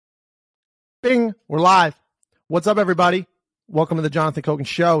Bing, we're live. What's up, everybody? Welcome to the Jonathan Kogan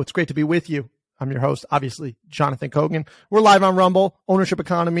Show. It's great to be with you. I'm your host, obviously, Jonathan Kogan. We're live on Rumble. Ownership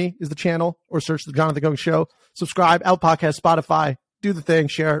Economy is the channel, or search the Jonathan Kogan Show. Subscribe, Apple Podcast, Spotify, do the thing,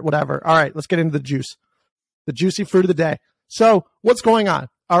 share it, whatever. All right, let's get into the juice. The juicy fruit of the day. So what's going on?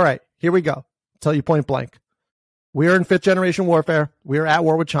 All right, here we go. I'll tell you point blank. We are in fifth generation warfare. We are at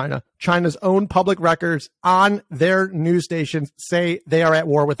war with China. China's own public records on their news stations say they are at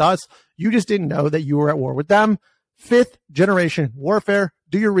war with us. You just didn't know that you were at war with them. Fifth generation warfare.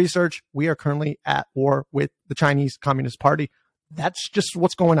 Do your research. We are currently at war with the Chinese Communist Party. That's just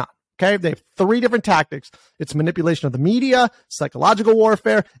what's going on. Okay. They have three different tactics. It's manipulation of the media, psychological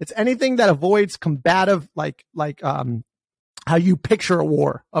warfare. It's anything that avoids combative, like how you picture a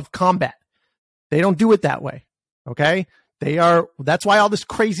war of combat. They don't do it that way. Okay. That's why all this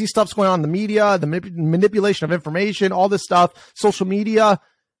crazy stuff's going on in the media, the manipulation of information, all this stuff, social media.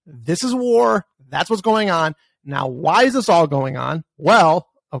 This is war. That's what's going on. Now, why is this all going on? Well,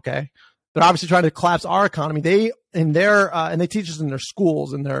 okay. They're obviously trying to collapse our economy. And they teach us in their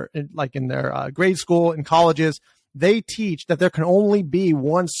schools, in their grade school and colleges, they teach that there can only be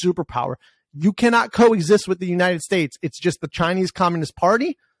one superpower. You cannot coexist with the United States. It's just the Chinese Communist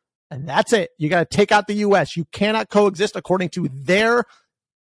Party. And that's it. You got to take out the U.S. You cannot coexist according to their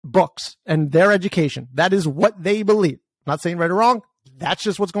books and their education. That is what they believe. I'm not saying right or wrong. That's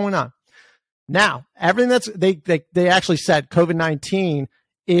just what's going on. Now, everything they actually said COVID-19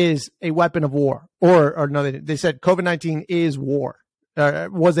 is a weapon of war, or no, they said COVID-19 is war,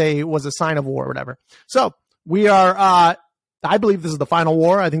 was a sign of war or whatever. So we are, I believe this is the final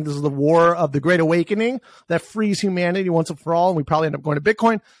war. I think this is the war of the Great Awakening that frees humanity once and for all. And we probably end up going to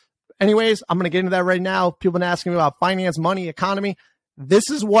Bitcoin. Anyways, I'm going to get into that right now. People have been asking me about finance, money, economy.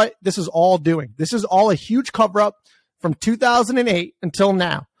 This is what this is all doing. This is all a huge cover-up from 2008 until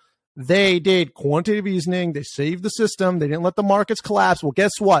now. They did quantitative easing. They saved the system. They didn't let the markets collapse. Well,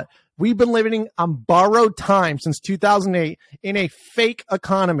 guess what? We've been living on borrowed time since 2008 in a fake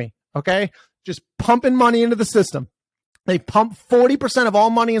economy, okay? Just pumping money into the system. They pumped 40% of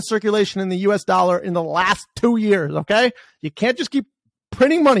all money in circulation in the U.S. dollar in the last 2 years, okay? You can't just keep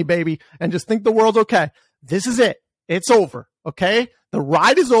printing money, baby, and just think the world's okay. This is it. It's over, okay? The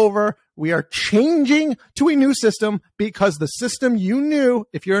ride is over. We are changing to a new system because the system you knew,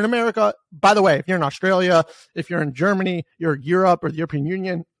 if you're in America, by the way, if you're in Australia, if you're in Germany, you're in Europe or the European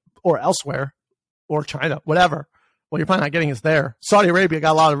Union or elsewhere or China, whatever. Well, you're probably not getting us there. Saudi Arabia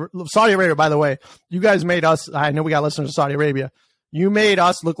got a lot of Saudi Arabia, by the way. You guys made us, I know we got listeners in Saudi Arabia. You made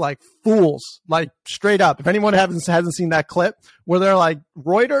us look like fools, like straight up. If anyone hasn't seen that clip where they're like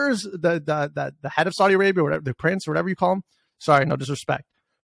Reuters, the head of Saudi Arabia, whatever, the prince, whatever you call him. Sorry, no disrespect,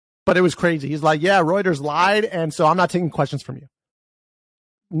 but it was crazy. He's like, yeah, Reuters lied, and so I'm not taking questions from you.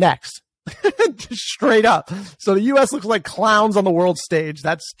 Next, just straight up. So the U.S. looks like clowns on the world stage.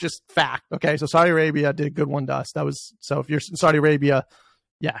 That's just fact. Okay, so Saudi Arabia did a good one to us. So if you're in Saudi Arabia,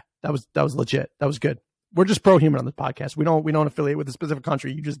 yeah, that was legit. That was good. We're just pro-human on this podcast. We don't affiliate with a specific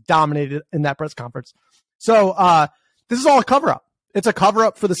country. You just dominated in that press conference. So this is all a cover-up. It's a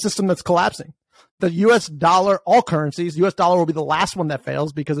cover-up for the system that's collapsing. The U.S. dollar, all currencies, U.S. dollar will be the last one that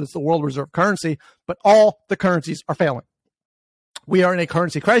fails because it's the world reserve currency, but all the currencies are failing. We are in a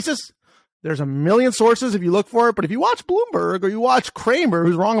currency crisis. There's a million sources if you look for it, but if you watch Bloomberg or you watch Kramer,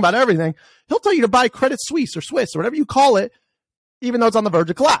 who's wrong about everything, he'll tell you to buy Credit Suisse or Swiss or whatever you call it, even though it's on the verge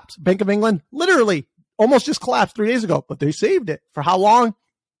of collapse. Bank of England literally almost just collapsed 3 days ago, but they saved it. For how long?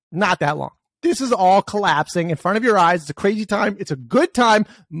 Not that long. This is all collapsing in front of your eyes. It's a crazy time. It's a good time.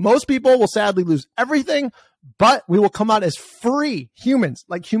 Most people will sadly lose everything, but we will come out as free humans.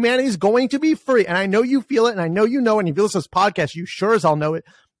 Like humanity is going to be free. And I know you feel it, and I know you know it. And if you listen to this podcast, you sure as hell know it.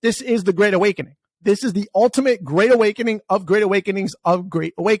 This is the Great Awakening. This is the ultimate Great Awakening of Great Awakenings of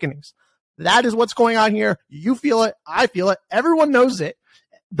Great Awakenings. That is what's going on here. You feel it. I feel it. Everyone knows it.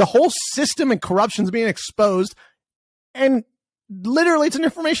 The whole system and corruption is being exposed. And literally, it's an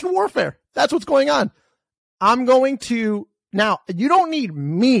information warfare. That's what's going on. I'm going to now, you don't need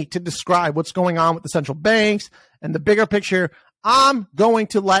me to describe what's going on with the central banks and the bigger picture. I'm going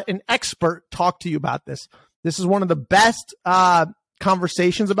to let an expert talk to you about this. This is one of the best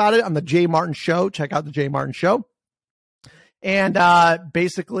conversations about it on the Jay Martin Show. Check out the Jay Martin Show. And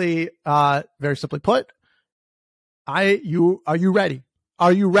basically, very simply put, are you ready?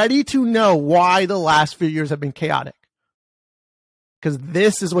 Are you ready to know why the last few years have been chaotic? Because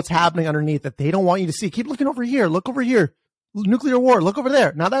this is what's happening underneath that they don't want you to see. Keep looking over here. Look over here. Nuclear war. Look over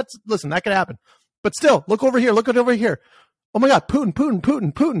there. Now listen, that could happen. But still, look over here. Look over here. Oh my God,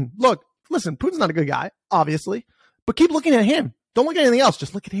 Putin. Look, listen, Putin's not a good guy, obviously. But keep looking at him. Don't look at anything else.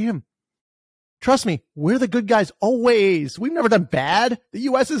 Just look at him. Trust me, we're the good guys always. We've never done bad. The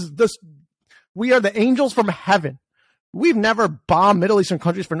U.S. is we are the angels from heaven. We've never bombed Middle Eastern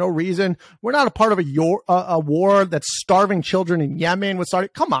countries for no reason. We're not a part of a war that's starving children in Yemen.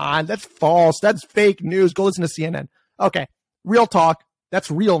 Come on, that's false. That's fake news. Go listen to CNN. Okay, real talk.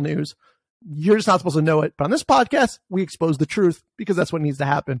 That's real news. You're just not supposed to know it. But on this podcast, we expose the truth because that's what needs to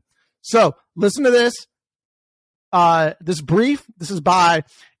happen. So listen to this. This brief. This is by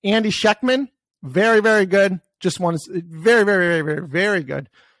Andy Schectman. Very, very good. Very, very, very, very, very good.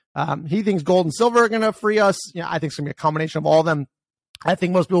 He thinks gold and silver are going to free us. I think it's going to be a combination of all of them. I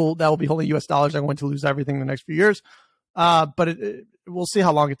think most people that will be holding U.S. dollars are going to lose everything in the next few years. But we'll see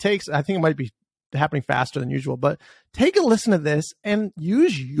how long it takes. I think it might be happening faster than usual. But take a listen to this and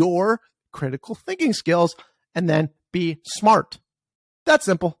use your critical thinking skills and then be smart. That's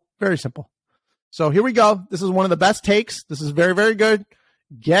simple. Very simple. So here we go. This is one of the best takes. This is very, very good.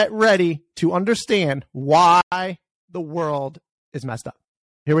 Get ready to understand why the world is messed up.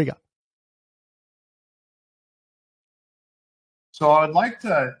 Here we go. So I'd like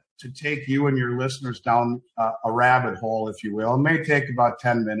to take you and your listeners down a rabbit hole, if you will. It may take about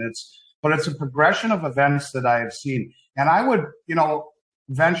 10 minutes, but it's a progression of events that I have seen. And I would,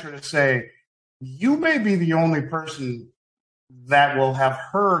 venture to say you may be the only person that will have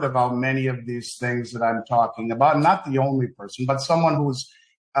heard about many of these things that I'm talking about. Not the only person, but someone who's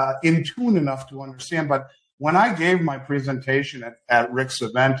in tune enough to understand. But when I gave my presentation at Rick's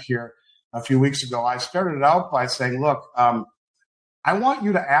event here a few weeks ago, I started out by saying, look, I want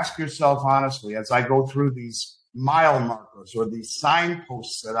you to ask yourself honestly, as I go through these mile markers or these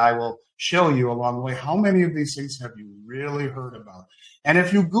signposts that I will show you along the way, how many of these things have you really heard about? And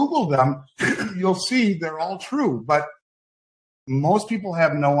if you Google them, you'll see they're all true. But most people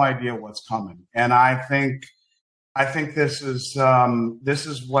have no idea what's coming. And I think this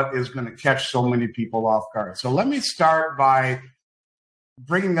is what is going to catch so many people off guard. So let me start by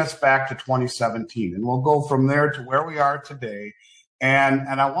bringing us back to 2017, and we'll go from there to where we are today. And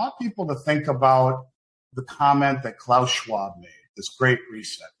I want people to think about the comment that Klaus Schwab made, this great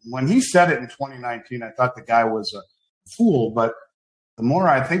reset. When he said it in 2019, I thought the guy was a fool, but the more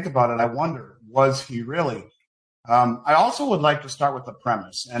I think about it, I wonder, was he really? I also would like to start with the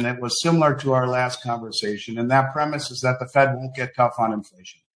premise, and it was similar to our last conversation, and that premise is that the Fed won't get tough on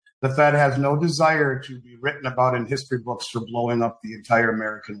inflation. The Fed has no desire to be written about in history books for blowing up the entire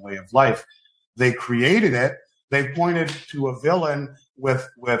American way of life. They created it. They pointed to a villain with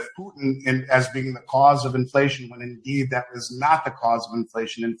Putin as being the cause of inflation, when indeed that was not the cause of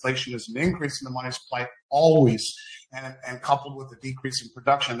inflation. Inflation is an increase in the money supply always, and coupled with a decrease in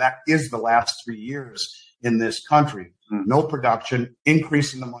production. That is the last 3 years in this country. No production,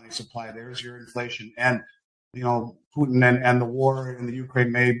 increase in the money supply. There's your inflation. And, Putin and the war in the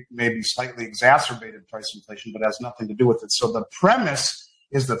Ukraine may be slightly exacerbated price inflation, but has nothing to do with it. So the premise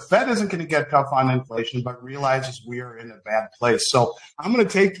is the Fed isn't going to get tough on inflation, but realizes we are in a bad place. So I'm going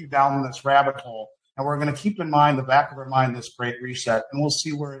to take you down this rabbit hole, and we're going to keep in mind, the back of our mind, this great reset, and we'll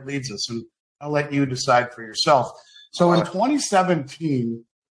see where it leads us. And I'll let you decide for yourself. So in 2017,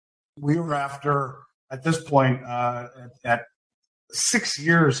 we were at this point, at 6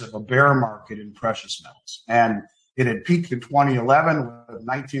 years of a bear market in precious metals. And it had peaked in 2011 with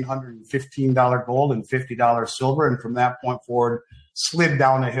 $1,915 gold and $50 silver. And from that point forward, slid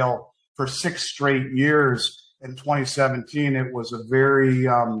down the hill for 6 straight years. In 2017, it was a very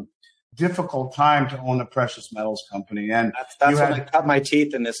difficult time to own a precious metals company. And that's when I cut my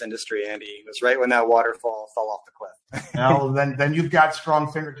teeth in this industry, Andy. It was right when that waterfall fell off the cliff. Well, then you've got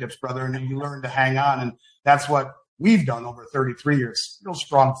strong fingertips, brother, and you learn to hang on. And that's what we've done over 33 years. Real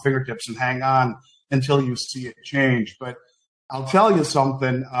strong fingertips and hang on until you see it change. But I'll tell you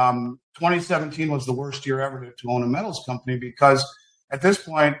something. 2017 was the worst year ever to own a metals company, because at this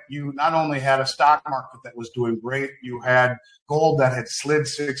point, you not only had a stock market that was doing great, you had gold that had slid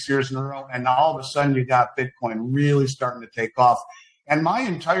 6 years in a row, and now all of a sudden you got Bitcoin really starting to take off. And my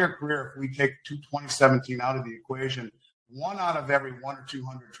entire career, if we take 2017 out of the equation, 1 out of every 100 or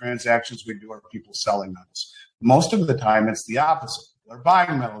 200 transactions we do are people selling metals. Most of the time, it's the opposite. They're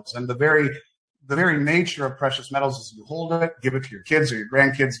buying metals, and the very nature of precious metals is you hold it, give it to your kids or your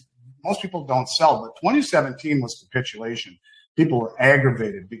grandkids. Most people don't sell, but 2017 was capitulation. People were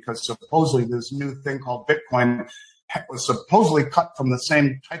aggravated because supposedly this new thing called Bitcoin was supposedly cut from the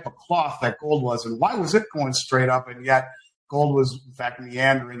same type of cloth that gold was. And why was it going straight up? And yet gold was, in fact,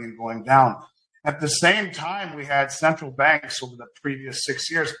 meandering and going down. At the same time, we had central banks over the previous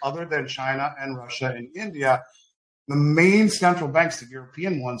 6 years, other than China and Russia and India. The main central banks, the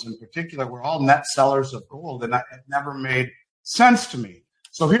European ones in particular, were all net sellers of gold. And it never made sense to me.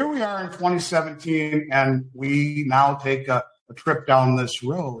 So here we are in 2017, and we now take a trip down this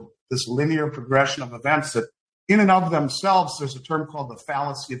road, this linear progression of events that in and of themselves, there's a term called the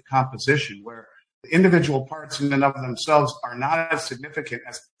fallacy of composition, where the individual parts in and of themselves are not as significant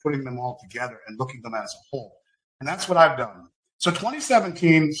as putting them all together and looking at them as a whole. And that's what I've done. So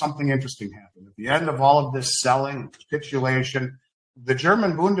 2017, something interesting happened. At the end of all of this selling, capitulation, the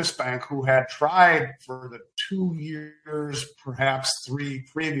German Bundesbank, who had tried for the 2 years, perhaps 3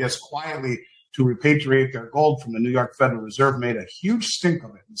 previous, quietly to repatriate their gold from the New York Federal Reserve, made a huge stink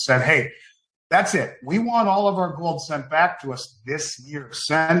of it and said, hey, that's it. We want all of our gold sent back to us this year.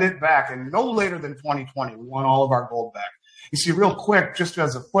 Send it back. And no later than 2020, we want all of our gold back. You see, real quick, just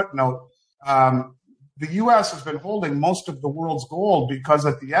as a footnote, the U.S. has been holding most of the world's gold because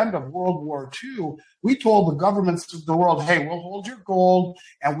at the end of World War II, we told the governments of the world, hey, we'll hold your gold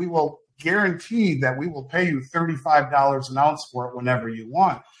and we will guarantee that we will pay you $35 an ounce for it whenever you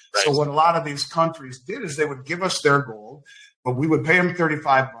want. Right. So what a lot of these countries did is they would give us their gold, but we would pay them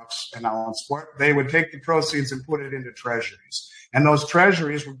 $35 an ounce for it. They would take the proceeds and put it into treasuries. And those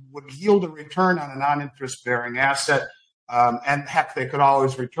treasuries would yield a return on a non-interest-bearing asset. And heck, they could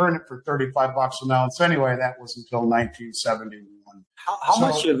always return it for $35 an ounce anyway. That was until 1971. How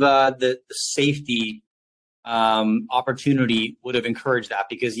much of the safety opportunity would have encouraged that?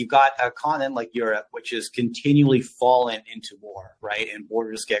 Because you've got a continent like Europe, which is continually fallen into war, right? And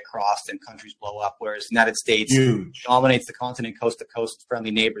borders get crossed and countries blow up, whereas the United States dominates the continent coast to coast,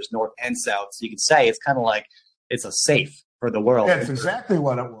 friendly neighbors, north and south. So you could say it's kind of like it's a safe for the world. Yeah, it's exactly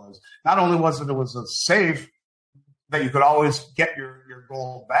what it was. Not only was it a safe that you could always get your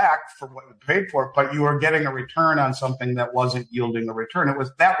gold back for what you paid for it, but you were getting a return on something that wasn't yielding a return.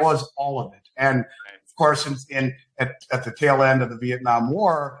 That was all of it. And of course, at the tail end of the Vietnam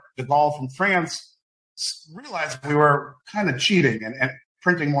War, de Gaulle from France realized we were kind of cheating and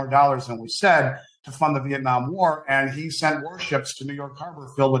printing more dollars than we said to fund the Vietnam War. And he sent warships to New York Harbor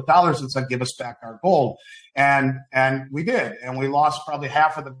filled with dollars and said, give us back our gold. And we did. And we lost probably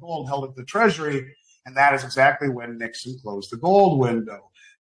half of the gold held at the Treasury. And that is exactly when Nixon closed the gold window,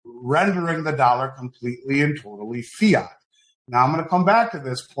 rendering the dollar completely and totally fiat. Now, I'm going to come back to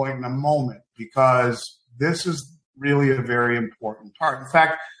this point in a moment because this is really a very important part. In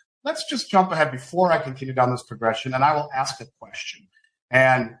fact, let's just jump ahead before I continue down this progression, and I will ask a question.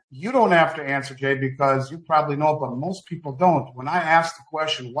 And you don't have to answer, Jay, because you probably know, but most people don't. When I ask the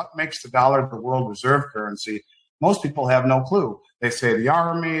question, what makes the dollar the world reserve currency, most people have no clue. They say the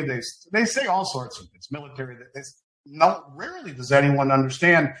army, they say all sorts of things, military. Rarely does anyone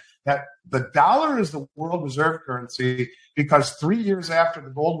understand that the dollar is the world reserve currency because 3 years after the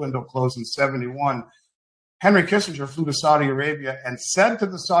gold window closed in 1971, Henry Kissinger flew to Saudi Arabia and said to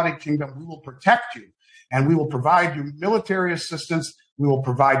the Saudi kingdom, we will protect you and we will provide you military assistance. We will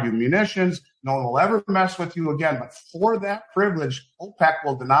provide you munitions. No one will ever mess with you again. But for that privilege, OPEC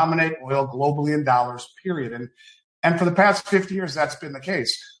will denominate oil globally in dollars, period. And for the past 50 years, that's been the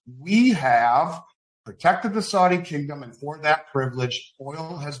case. We have protected the Saudi kingdom, and for that privilege,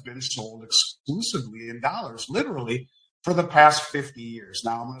 oil has been sold exclusively in dollars, literally, for the past 50 years.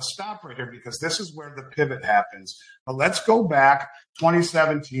 Now, I'm going to stop right here because this is where the pivot happens. But let's go back,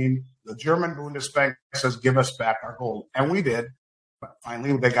 2017, the German Bundesbank says, give us back our gold. And we did. But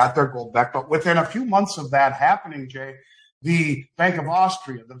finally, they got their gold back. But within a few months of that happening, Jay, the Bank of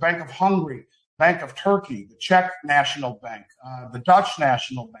Austria, the Bank of Hungary, Bank of Turkey, the Czech National Bank, the Dutch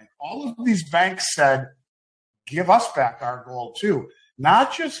National Bank, all of these banks said, give us back our gold too.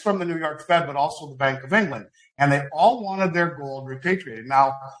 Not just from the New York Fed, but also the Bank of England. And they all wanted their gold repatriated.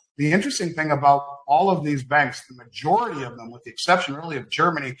 Now, the interesting thing about all of these banks, the majority of them, with the exception really of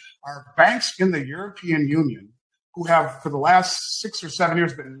Germany, are banks in the European Union who have, for the last 6 or 7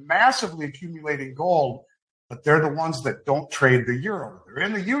 years, been massively accumulating gold, but they're the ones that don't trade the euro. They're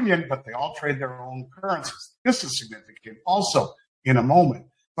in the union, but they all trade their own currencies. This is significant also in a moment.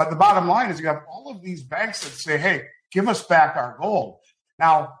 But the bottom line is you have all of these banks that say, hey, give us back our gold.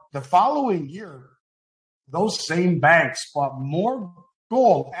 Now, the following year, those same banks bought more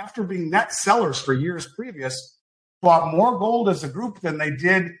gold after being net sellers for years previous, bought more gold as a group than they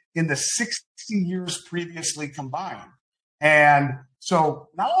did in the 60 years previously combined. And so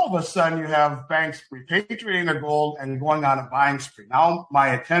now all of a sudden you have banks repatriating their gold and going on a buying spree. Now my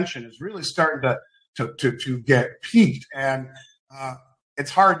attention is really starting to get piqued. And it's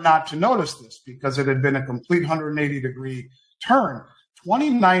hard not to notice this because it had been a complete 180-degree turn.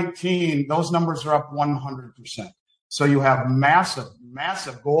 2019, those numbers are up 100%. So you have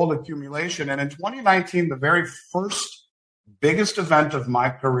massive gold accumulation. And in 2019, the very first biggest event of my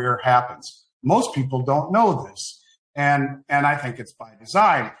career happens. Most people don't know this. And I think it's by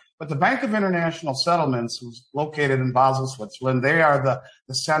design. But the Bank of International Settlements, who's located in Basel, Switzerland, they are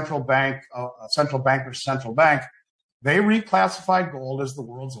the central bank, central banker's central bank. They reclassified gold as the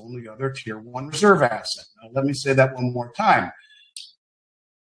world's only other tier one reserve asset. Now, let me say that one more time.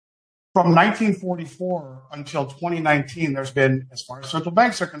 From 1944 until 2019, there's been, as far as central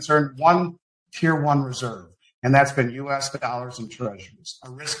banks are concerned, one tier one reserve, and that's been U.S. dollars and treasuries, a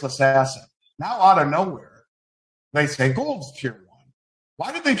riskless asset. Now, out of nowhere, they say gold's tier one.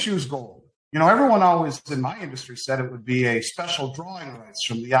 Why did they choose gold? Everyone always in my industry said it would be a special drawing rights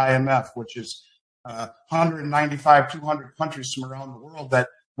from the IMF, which is 195, 200 countries from around the world that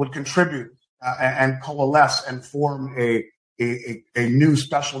would contribute and coalesce and form a new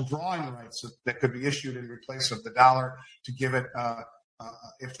special drawing rights that could be issued in replace of the dollar to give it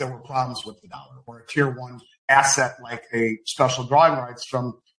if there were problems with the dollar, or a tier one asset like a special drawing rights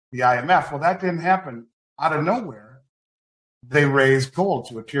from the IMF. Well, that didn't happen. Out of nowhere, they raised gold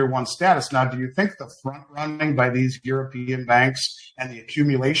to a tier one status. Now, do you think the front running by these European banks and the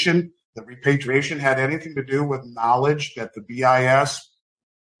accumulation, the repatriation, had anything to do with knowledge that the BIS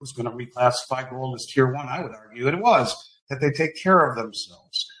was going to reclassify gold as tier one? I would argue that it was, that they take care of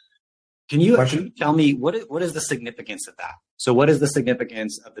themselves. Can you tell me what is the significance of that? So what is the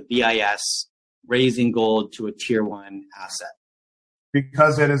significance of the BIS raising gold to a tier one asset?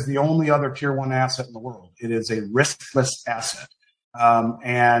 Because it is the only other tier one asset in the world. It is a riskless asset.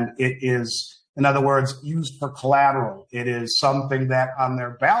 And it is, in other words, used for collateral. It is something that on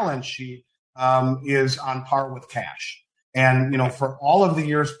their balance sheet is on par with cash. And, for all of the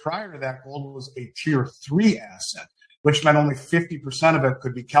years prior to that, gold was a tier three asset, which meant only 50% of it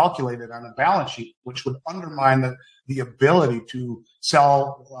could be calculated on a balance sheet, which would undermine the ability to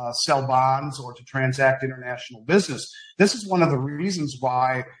sell bonds or to transact international business. This is one of the reasons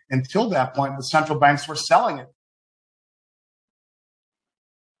why, until that point, the central banks were selling it.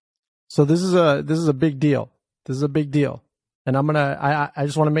 So this is a big deal. This is a big deal, and I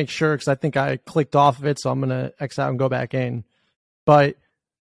just want to make sure, because I think I clicked off of it, so I'm gonna X out and go back in. But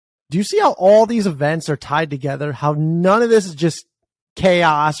do you see how all these events are tied together? How none of this is just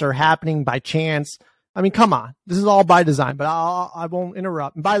chaos or happening by chance? I mean, come on. This is all by design, but I won't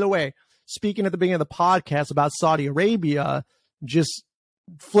interrupt. And by the way, speaking at the beginning of the podcast about Saudi Arabia, just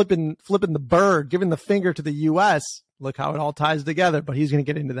flipping the bird, giving the finger to the U.S., look how it all ties together, but he's going to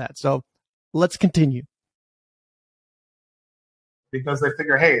get into that. So let's continue. Because they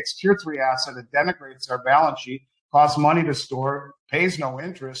figure, hey, it's tier three asset. It denigrates our balance sheet, costs money to store, pays no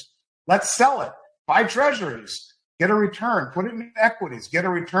interest. Let's sell it. Buy treasuries. Get a return. Put it in equities. Get a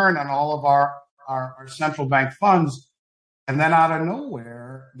return on all of our central bank funds. And then out of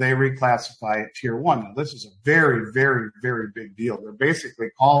nowhere, they reclassify it tier one. Now, this is a very, very, very big deal. They're basically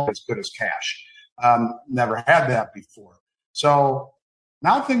calling it as good as cash. Never had that before. So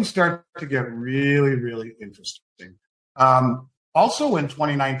now things start to get really, really interesting. Also in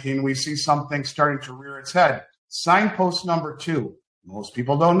 2019, we see something starting to rear its head. Signpost number 2. Most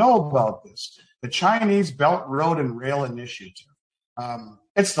people don't know about this. The Chinese Belt Road and Rail Initiative.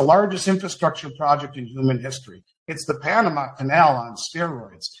 It's the largest infrastructure project in human history. It's the Panama Canal on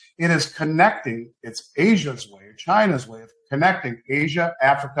steroids. It is connecting, it's Asia's way, China's way of connecting Asia,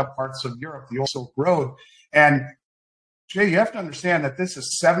 Africa, parts of Europe, the Old Silk Road. And Jay, you have to understand that this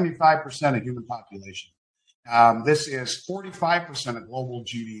is 75% of human population. This is 45% of global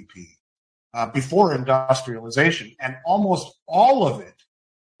GDP before industrialization. And almost all of it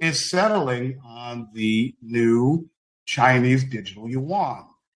is settling on the new Chinese digital yuan.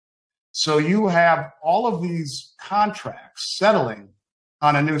 So you have all of these contracts settling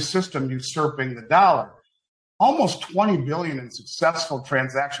on a new system usurping the dollar. Almost 20 billion in successful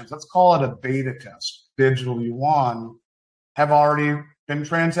transactions. Let's call it a beta test. Digital yuan have already been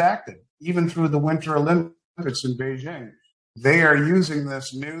transacted, even through the Winter Olympics in Beijing. They are using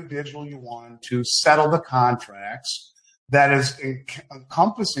this new digital yuan to settle the contracts that is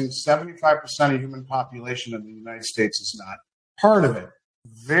encompassing 75% of human population in the United States is not part of it.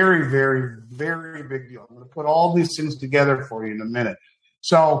 Very, very, very big deal. I'm going to put all these things together for you in a minute.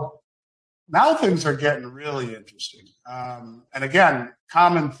 So now things are getting really interesting. And again,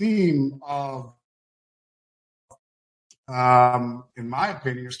 common theme of, in my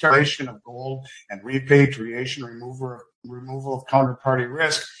opinion, restoration of gold and repatriation, removal of counterparty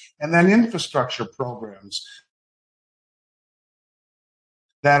risk, and then infrastructure programs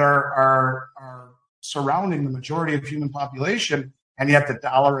that are surrounding the majority of human population, and yet the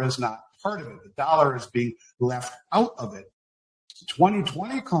dollar is not part of it. The dollar is being left out of it.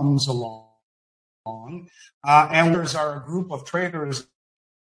 2020 comes along, and there's our group of traders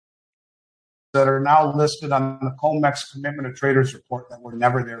that are now listed on the COMEX Commitment of Traders report that were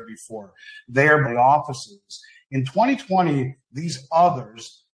never there before. They are the offices. In 2020, these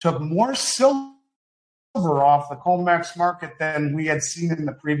others took more silver off the COMEX market than we had seen in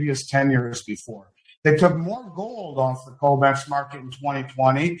the previous 10 years before. They took more gold off the COMEX market in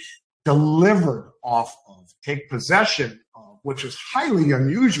 2020, delivered off of, take possession of, which is highly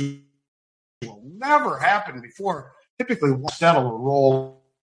unusual, never happened before. Typically, one settle or roll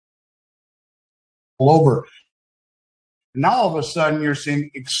over. Now, all of a sudden, you're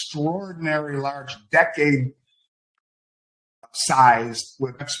seeing extraordinary large decade size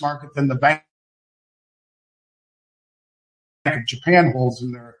with next market than the Bank of Japan holds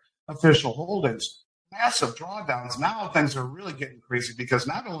in their official holdings. Massive drawdowns. Now things are really getting crazy because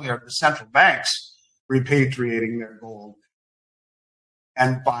not only are the central banks repatriating their gold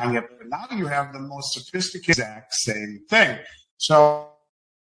and buying it, but now you have the most sophisticated exact same thing. So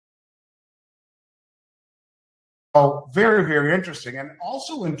very, very interesting. And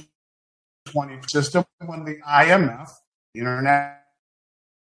also in 20 system, when the IMF, the International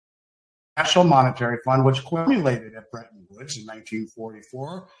Monetary Fund, which accumulated at Bretton Woods in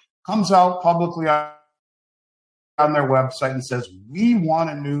 1944, comes out publicly on their website and says, we want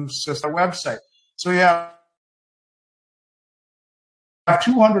a new system website. So you have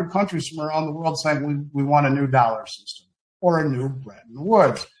 200 countries from around the world saying we want a new dollar system or a new Bretton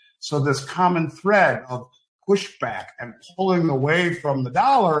Woods. So this common thread of pushback and pulling away from the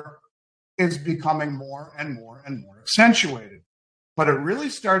dollar is becoming more and more and more accentuated. But it really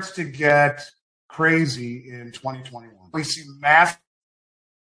starts to get crazy in 2021. We see massive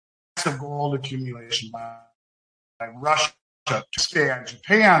gold accumulation by Russia,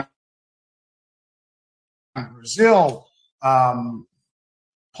 Japan, Brazil,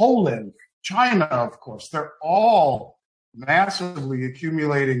 Poland, China, of course. They're all massively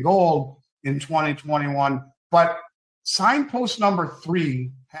accumulating gold in 2021. But signpost number 3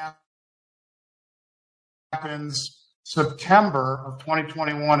 happens September of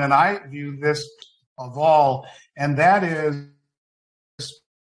 2021, and I view this of all, and that is,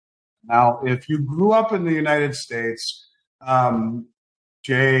 now, if you grew up in the United States,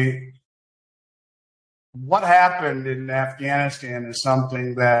 Jay, what happened in Afghanistan is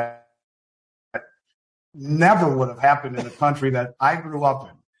something that never would have happened in the country that I grew up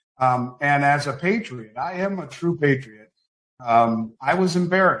in. And as a patriot, I am a true patriot. I was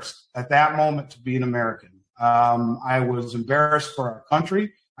embarrassed at that moment to be an American. I was embarrassed for our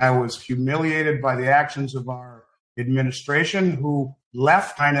country. I was humiliated by the actions of our administration who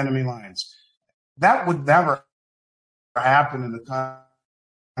left behind enemy lines. That would never happen in the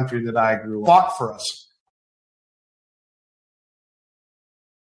country that I grew up. Fought for us.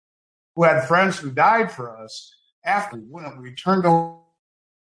 Who had friends who died for us after we turned over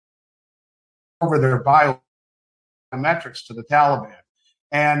their biometrics to the Taliban.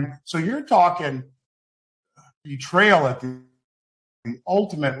 And so you're talking betrayal at the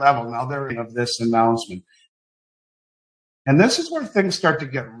ultimate level. Now they're of this announcement. And this is where things start to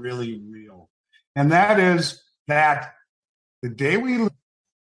get really real. And that is that the day we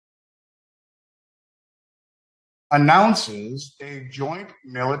announces a joint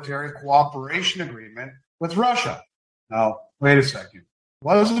military cooperation agreement with Russia. Now, wait a second.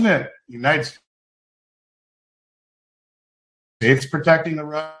 Wasn't it United States protecting the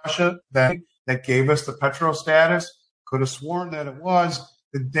Russia that gave us the petro status? Could have sworn that it was.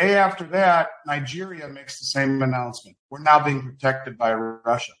 The day after that, Nigeria makes the same announcement. We're now being protected by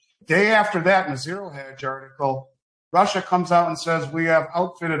Russia. The day after that, in a Zero Hedge article, Russia comes out and says, we have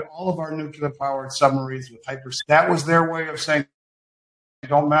outfitted all of our nuclear-powered submarines with hypersonic. That was their way of saying,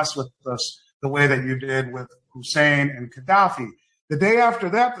 don't mess with us the way that you did with Hussein and Gaddafi. The day after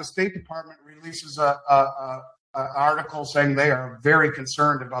that, the State Department releases an article saying they are very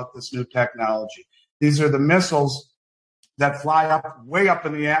concerned about this new technology. These are the missiles that fly up, way up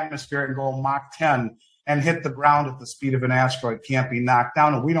in the atmosphere and go Mach 10 and hit the ground at the speed of an asteroid, can't be knocked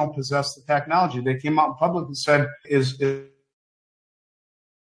down, and we don't possess the technology. They came out in public and said, is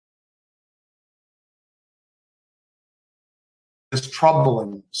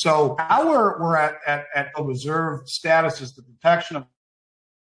troubling. So now we're at a reserve status as the protection of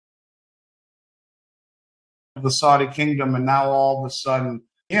the Saudi kingdom, and now all of a sudden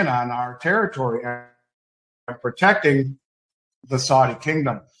in on our territory and protecting the Saudi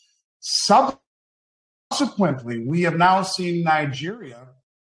kingdom. Subsequently, we have now seen Nigeria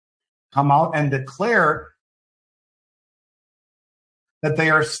come out and declare that they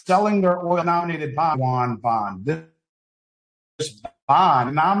are selling their oil-nominated bond. This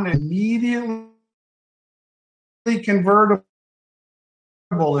bond nominated immediately convertible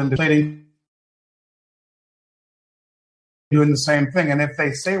into trading doing the same thing. And if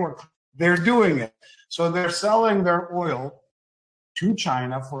they say they're doing it. So they're selling their oil to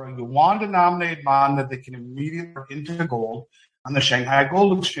China for a yuan-denominated bond that they can immediately put into gold on the Shanghai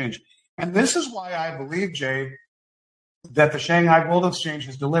Gold Exchange. And this is why I believe, Jay, that the Shanghai Gold Exchange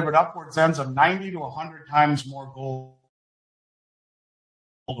has delivered upwards ends of 90 to 100 times more gold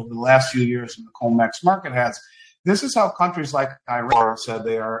over the last few years than the COMEX market has. This is how countries like Iran said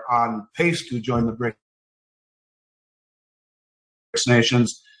they are on pace to join the BRICS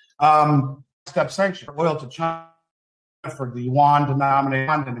nations. Step sanction oil to China for the yuan-denominated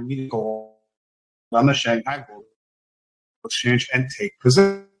bond and immediate gold on the Shanghai Gold Exchange and take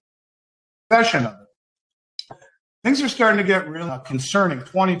possession of it. Things are starting to get really concerning.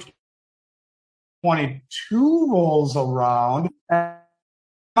 2022 rolls around. And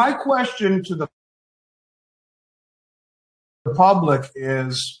my question to the public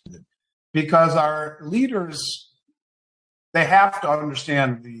is, because our leaders, they have to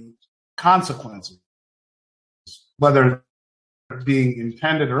understand the consequences, whether it's being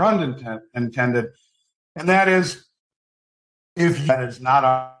intended or unintended. And that is, if that is not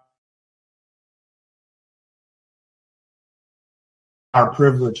our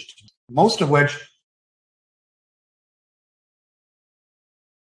privilege, most of which,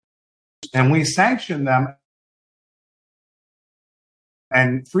 and we sanction them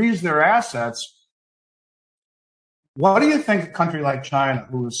and freeze their assets. What do you think a country like China,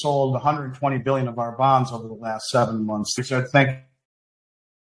 who has sold 120 billion of our bonds over the last 7 months, they start thinking,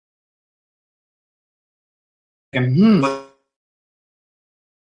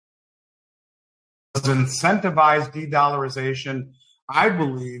 incentivize de-dollarization, I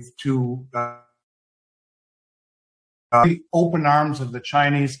believe, to the open arms of the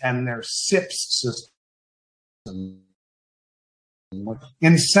Chinese and their SIPS system.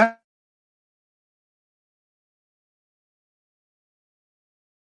 Incentivize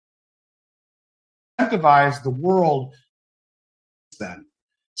the world.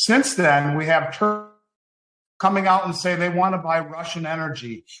 Since then, we have Turkey coming out and say they want to buy Russian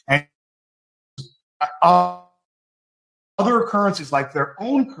energy and other currencies, like their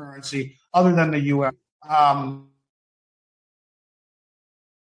own currency, other than the U.S.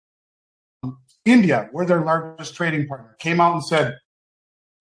 India, we're their largest trading partner, came out and said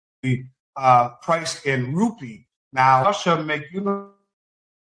we priced in rupee. Now, Russia make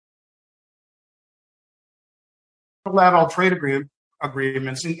unilateral trade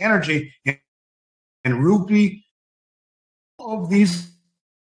agreements in energy in rupee. All of these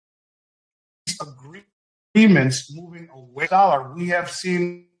agreements moving away from the dollar, we have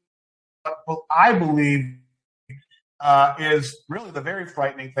seen what I believe is really the very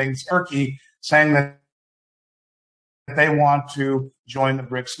frightening thing. Turkey saying that they want to join the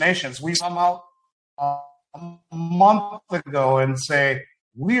BRICS nations. We come out a month ago and say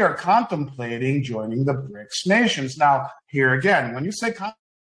we are contemplating joining the BRICS nations. Now, here again, when you say contemplate,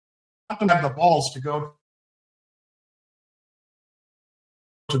 have the balls to go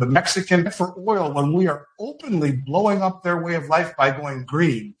to the Mexican for oil when we are openly blowing up their way of life by going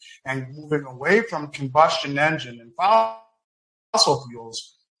green and moving away from combustion engine and fossil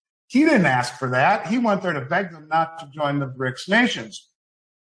fuels. He didn't ask for that. He went there to beg them not to join the BRICS nations.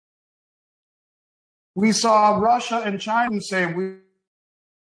 We saw Russia and China say we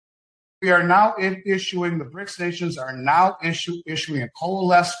are now issuing, the BRICS nations are now issuing a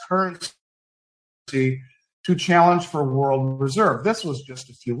coalesced currency to challenge for world reserve. This was just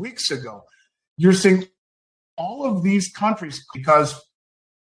a few weeks ago. You're seeing all of these countries, because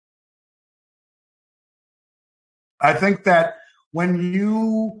I think that when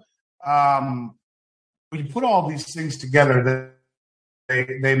you put all these things together,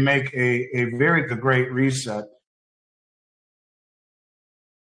 they make a very great reset.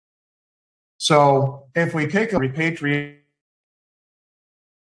 So if we take a repatriation,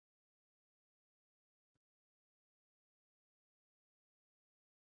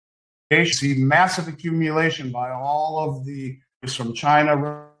 see massive accumulation by all of the from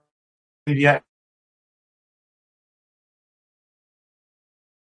China, India,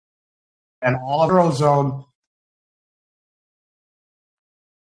 and all of the Eurozone.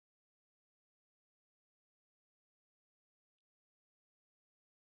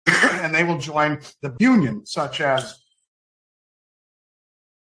 And they will join the union, such as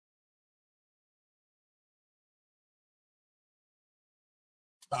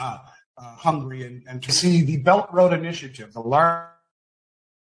Hungary, and to see the Belt Road Initiative, the largest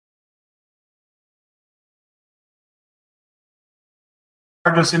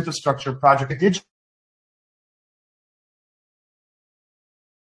infrastructure project, digital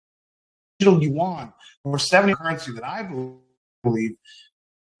yuan, or 70 currency that I believe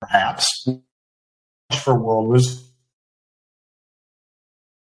perhaps for world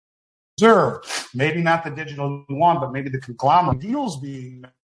reserve. Maybe not the digital yuan, but maybe the conglomerate deals being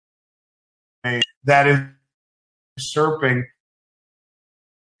made that is usurping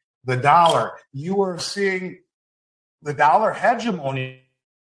the dollar. You are seeing the dollar hegemony.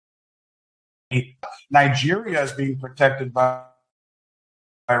 Nigeria is being protected by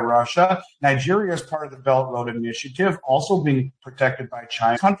Russia. Nigeria is part of the Belt Road Initiative, also being protected by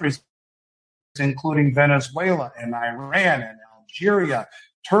China. Countries including Venezuela and Iran and Algeria,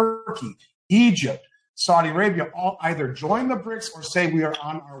 Turkey, Egypt, Saudi Arabia, all either join the BRICS or say we are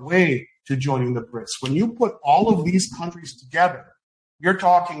on our way to joining the BRICS. When you put all of these countries together, you're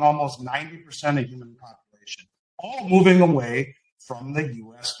talking almost 90% of human population, all moving away from the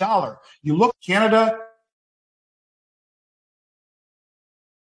US dollar. You look at Canada,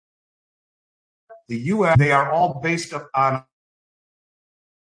 the US, they are all based on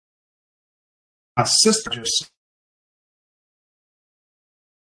a system.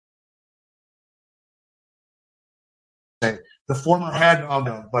 The former head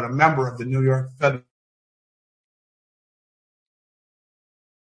of, but a member of the New York Federal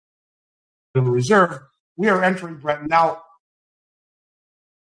Reserve, we are entering Britain now.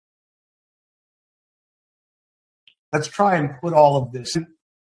 Let's try and put all of this in.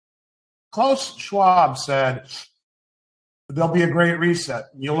 Klaus Schwab said, there'll be a great reset.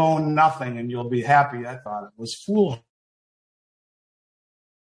 You'll own nothing and you'll be happy. I thought it was foolhardy.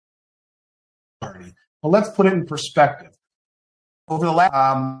 Well, let's put it in perspective. Over the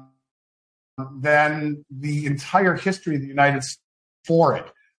last, then the entire history of the United States for it,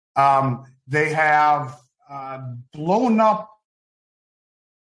 they have blown up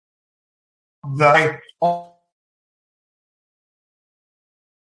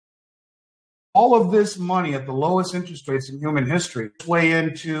all of this money at the lowest interest rates in human history way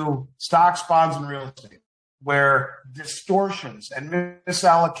into stocks, bonds, and real estate, where distortions and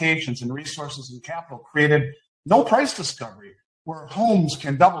misallocations in resources and capital created no price discovery, where homes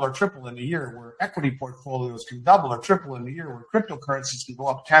can double or triple in a year, where equity portfolios can double or triple in a year, where cryptocurrencies can go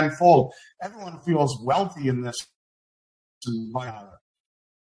up tenfold. Everyone feels wealthy in this environment.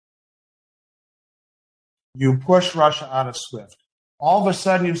 You push Russia out of SWIFT. All of a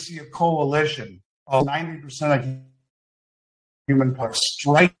sudden, you see a coalition of 90% of human power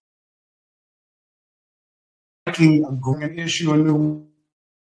striking agreement, issue a new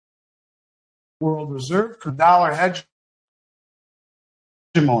world reserve, dollar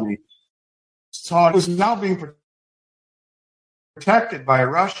hegemony. So it was now being protected by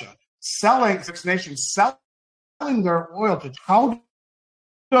Russia, selling six nations, selling their oil to. How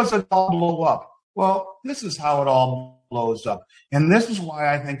does it all blow up? Well, this is how it all blows up. And this is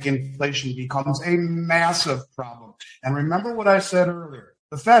why I think inflation becomes a massive problem. And remember what I said earlier,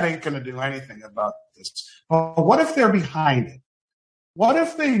 the Fed ain't going to do anything about this. But what if they're behind it? What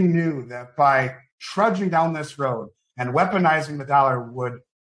if they knew that by trudging down this road and weaponizing the dollar would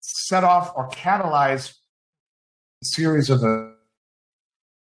set off or catalyze a series of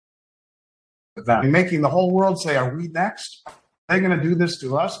events, making the whole world say, are we next? Are they going to do this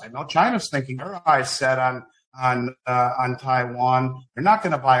to us? I know China's thinking her eyes set on Taiwan. They're not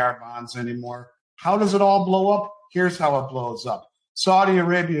going to buy our bonds anymore. How does it all blow up? Here's how it blows up. Saudi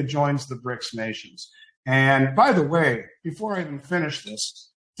Arabia joins the BRICS nations. And by the way, before I even finish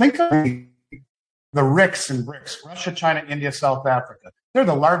this, think of the RICS and BRICS, Russia, China, India, South Africa. They're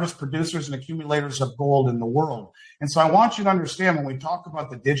the largest producers and accumulators of gold in the world. And so I want you to understand when we talk about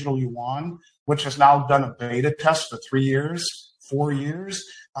the digital yuan, which has now done a beta test for 4 years,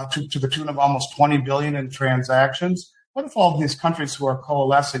 to the tune of almost 20 billion in transactions. What if all of these countries who are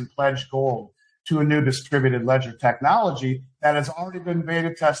coalescing pledge gold to a new distributed ledger technology that has already been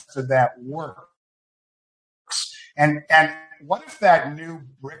beta tested that works? And what if that new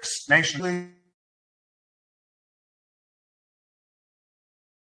BRICS nation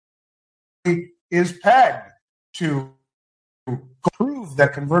is pegged to prove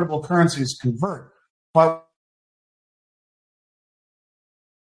that convertible currencies convert? But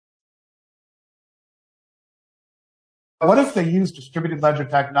what if they use distributed ledger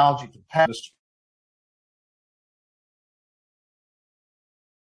technology to peg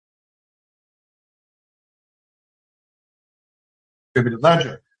distributed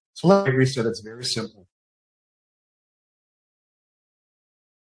ledger? So let me reset. It's very simple.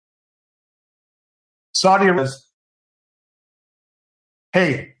 Saudi Arabia says,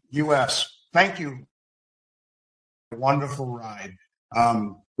 hey, U.S., thank you. Wonderful ride.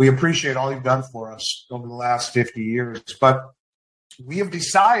 We appreciate all you've done for us over the last 50 years, but we have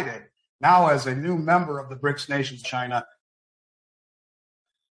decided now as a new member of the BRICS nations, China,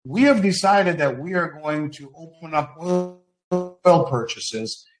 we have decided that we are going to open up oil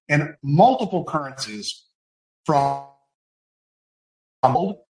purchases in multiple currencies from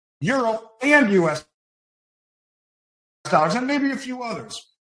Euro and US dollars, and maybe a few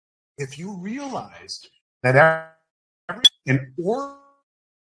others. If you realized that in order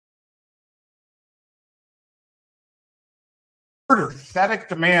pathetic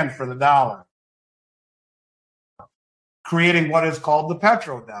demand for the dollar, creating what is called the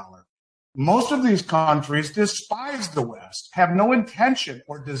petrodollar. Most of these countries despise the West, have no intention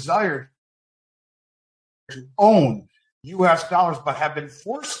or desire to own U.S. dollars, but have been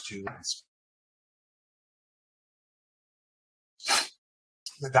forced to.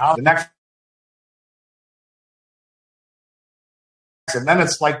 The dollar, the next, and then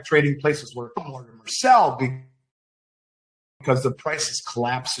it's like trading places where order or sell because the price is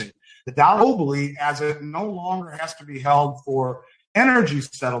collapsing. The dollar globally, as it no longer has to be held for energy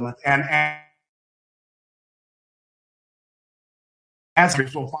settlement, and as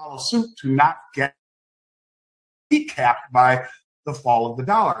will follow suit to not get capped by the fall of the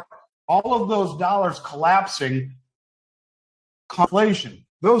dollar. All of those dollars collapsing, inflation.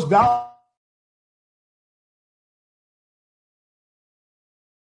 Those dollars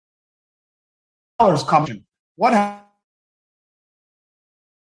coming. What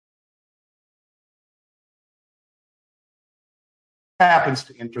happens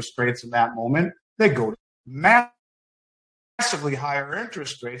to interest rates in that moment? They go to massively higher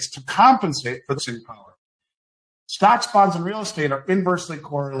interest rates to compensate for the same power. Stocks, bonds, and real estate are inversely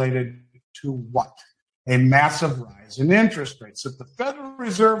correlated to what? A massive rise in interest rates that the Federal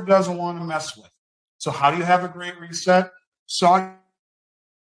Reserve doesn't want to mess with. So how do you have a great reset? Saudi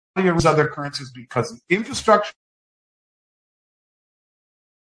Arabia's other currencies, because the infrastructure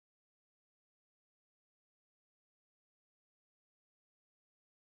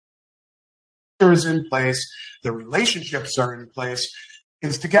is in place, the relationships are in place,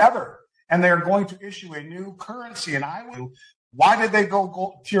 is together, and they're going to issue a new currency. And why did they go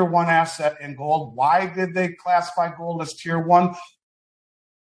gold, tier one asset in gold? Why did they classify gold as tier one?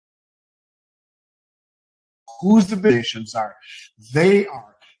 Who's the nations are? They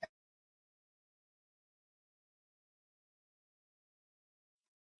are.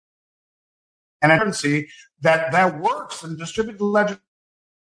 And a currency that works and distributed ledger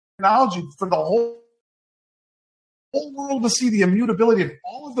technology for the whole world to see the immutability of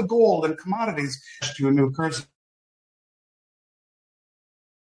all of the gold and commodities to a new currency.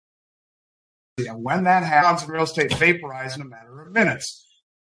 And when that happens, real estate vaporize in a matter of minutes.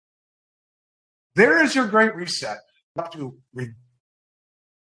 There is your great reset up to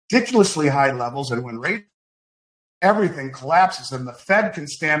ridiculously high levels, and when everything collapses, and the Fed can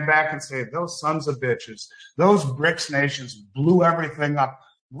stand back and say, those sons of bitches, those BRICS nations blew everything up.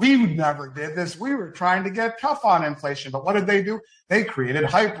 We never did this. We were trying to get tough on inflation. But what did they do? They created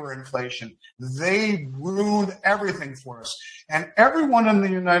hyperinflation. They ruined everything for us. And everyone in the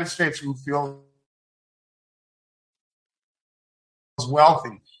United States who feels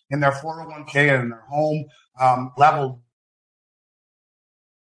wealthy in their 401k and in their home leveled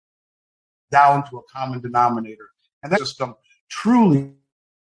down to a common denominator. And that system truly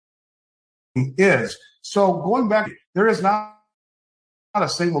is. So going back, there is not a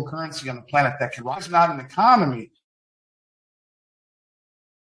single currency on the planet that can rise, not an economy.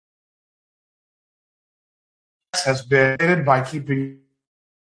 Has been by keeping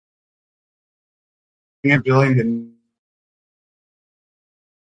 $1 billion to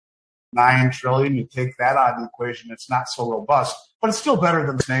 $9 trillion. You take that out of the equation, it's not so robust, but it's still better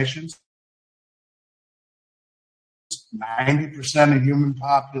than the nations. 90% of human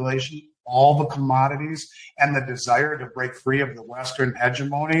population, all the commodities, and the desire to break free of the Western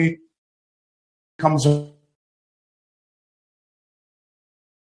hegemony comes a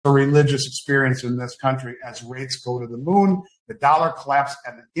religious experience in this country as rates go to the moon, the dollar collapse,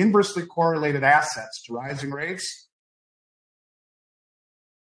 and the inversely correlated assets to rising rates.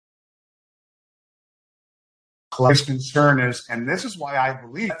 His concern is, and this is why I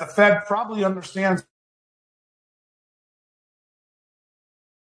believe that the Fed probably understands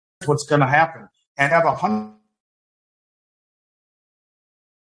what's going to happen and have $130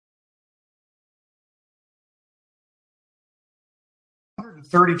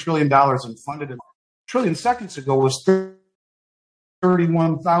 trillion and funded a trillion seconds ago was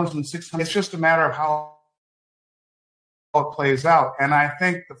 31,600. It's just a matter of how it plays out. And I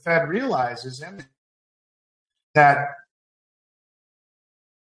think the Fed realizes that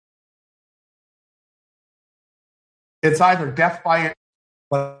it's either death by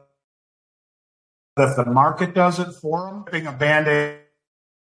if the market does it for them, putting a Band-Aid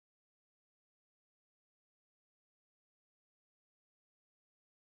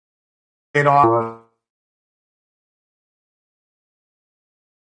on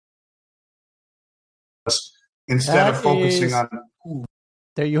instead of focusing on.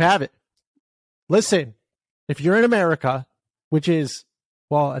 There you have it. Listen, if you're in America, which is,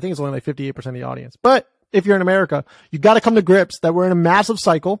 well, I think it's only like 58% of the audience, but if you're in America, you got to come to grips that we're in a massive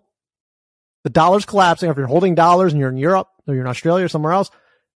cycle. The dollar's collapsing. If you're holding dollars and you're in Europe or you're in Australia or somewhere else,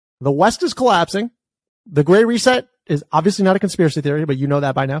 the West is collapsing. The Great Reset is obviously not a conspiracy theory, but you know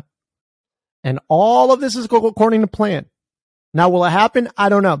that by now. And all of this is according to plan. Now, will it happen? I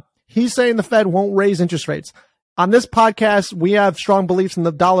don't know. He's saying the Fed won't raise interest rates. On this podcast, we have strong beliefs in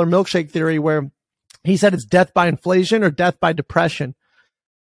the dollar milkshake theory, where he said it's death by inflation or death by depression.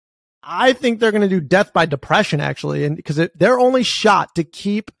 I think they're going to do death by depression, actually, and because their only shot to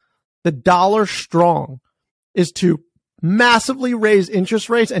keep the dollar strong is to massively raise interest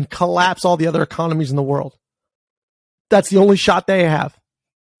rates and collapse all the other economies in the world. That's the only shot they have.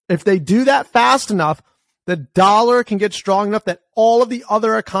 If they do that fast enough, the dollar can get strong enough that all of the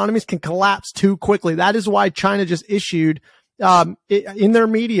other economies can collapse too quickly. That is why China just issued in their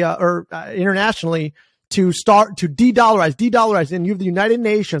media or internationally to start to de-dollarize. And you have the United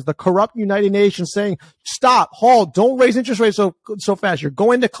Nations, the corrupt United Nations, saying, stop, halt, don't raise interest rates so fast. You're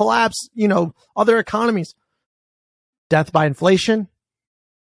going to collapse, other economies. Death by inflation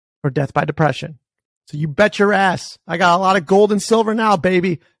or death by depression. So you bet your ass. I got a lot of gold and silver now,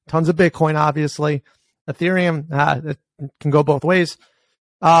 baby. Tons of Bitcoin, obviously. Ethereum, it can go both ways.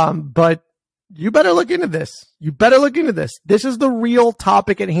 But you better look into this. This is the real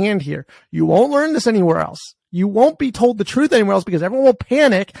topic at hand here. You won't learn this anywhere else. You won't be told the truth anywhere else because everyone will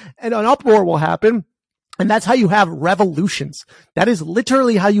panic and an uproar will happen. And that's how you have revolutions. That is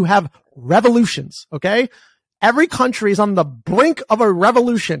literally how you have revolutions. Okay. Every country is on the brink of a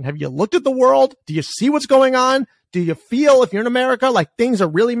revolution. Have you looked at the world? Do you see what's going on? Do you feel, if you're in America, like things are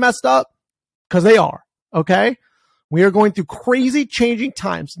really messed up? Because they are. Okay. We are going through crazy changing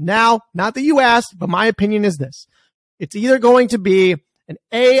times. Now, not that you asked, but my opinion is this. It's either going to be an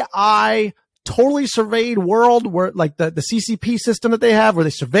AI totally surveyed world where like the CCP system that they have, where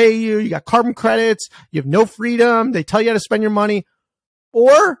they survey you, you got carbon credits, you have no freedom, they tell you how to spend your money,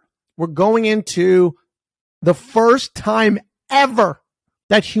 or we're going into the first time ever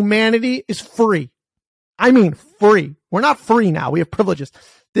that humanity is free. I mean, free. We're not free now. We have privileges.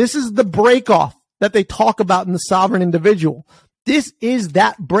 This is the break-off that they talk about in the sovereign individual. This is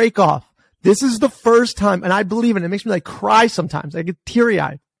that break-off. This is the first time, and I believe it. It makes me like cry sometimes. I get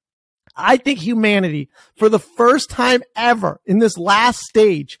teary-eyed. I think humanity, for the first time ever in this last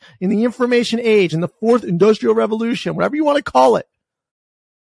stage, in the information age, in the fourth industrial revolution, whatever you want to call it,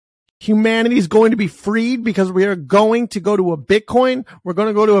 humanity is going to be freed because we are going to go to a Bitcoin. We're going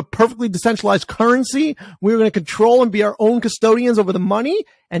to go to a perfectly decentralized currency. We're going to control and be our own custodians over the money,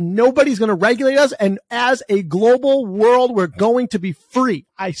 and nobody's going to regulate us. And as a global world, we're going to be free.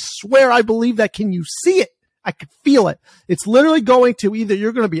 I swear I believe that. Can you see it? I can feel it. It's literally going to either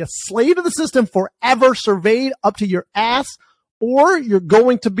you're going to be a slave to the system forever, surveyed up to your ass, or you're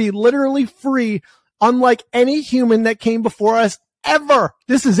going to be literally free, unlike any human that came before us ever.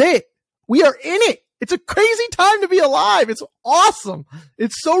 This is it. We are in it. It's a crazy time to be alive. It's awesome.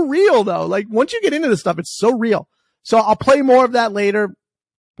 It's so real though. Like once you get into this stuff, it's so real. So I'll play more of that later.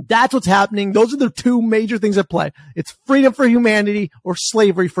 That's what's happening. Those are the two major things at play. It's freedom for humanity or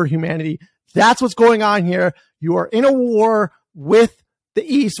slavery for humanity. That's what's going on here. You are in a war with the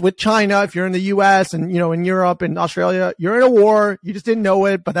East, with China. If you're in the US and, in Europe and Australia, you're in a war. You just didn't know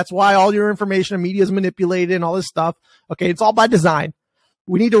it, but that's why all your information and media is manipulated and all this stuff. Okay. It's all by design.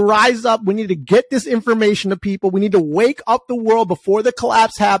 We need to rise up. We need to get this information to people. We need to wake up the world before the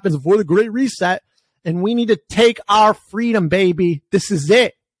collapse happens, before the Great Reset. And we need to take our freedom, baby. This is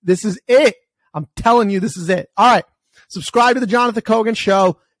it. This is it. I'm telling you, this is it. All right. Subscribe to the Jonathan Kogan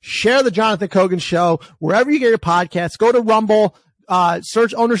Show. Share the Jonathan Kogan Show wherever you get your podcasts. Go to Rumble,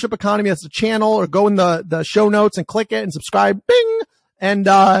 search Ownership Economy. That's the channel, or go in the show notes and click it and subscribe. Bing. And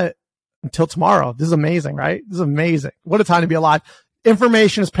until tomorrow, this is amazing, right? This is amazing. What a time to be alive.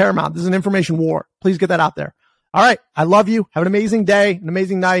 Information is paramount. This is an information war. Please get that out there. All right. I love you. Have an amazing day, an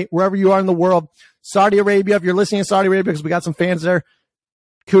amazing night, wherever you are in the world. Saudi Arabia, if you're listening in Saudi Arabia, because we got some fans there,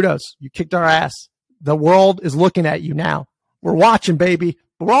 kudos. You kicked our ass. The world is looking at you now. We're watching, baby.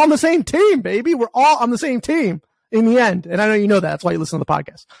 But we're all on the same team, baby. We're all on the same team in the end. And I know you know that. That's why you listen to the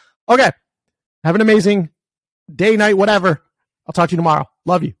podcast. Okay. Have an amazing day, night, whatever. I'll talk to you tomorrow.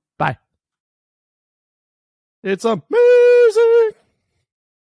 Love you. Bye. It's amazing.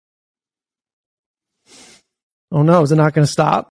 Oh no, is it not going to stop?